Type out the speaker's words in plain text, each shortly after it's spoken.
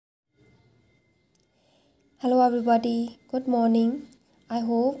Hello everybody, good morning. I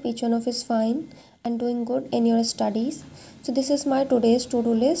hope each one of you is fine and doing good in your studies. So this is my today's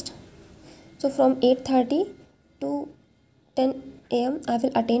to-do list. So from 8:30 to 10 a.m. I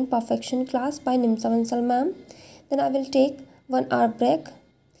will attend perfection class by Nimsa Bansal ma'am. Then I will take 1 hour break.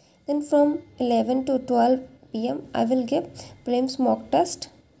 Then from 11 to 12 p.m. I will give prelims mock test.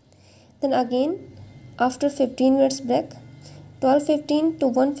 Then again after 15 minutes break, 12:15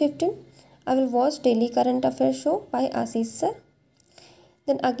 to 1:15 I will watch daily current affairs show by Ashish sir.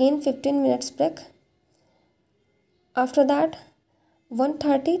 Then again 15 minutes break. After that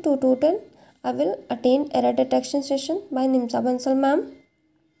 1:30 to 2:10 I will attend error detection session by Nimsa Bansal ma'am.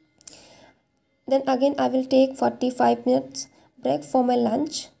 Then again I will take 45 minutes break for my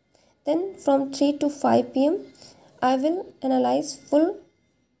lunch. Then from 3 to 5 p.m. I will analyze full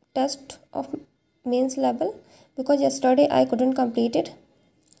test of mains level because yesterday I couldn't complete it.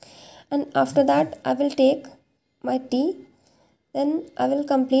 And after that I will take my tea. Then I will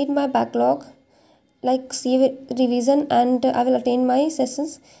complete my backlog like revision, and I will attend my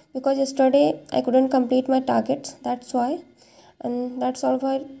sessions because yesterday I couldn't complete my targets, that's why. And that's all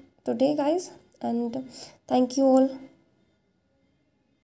for today guys, and thank you all.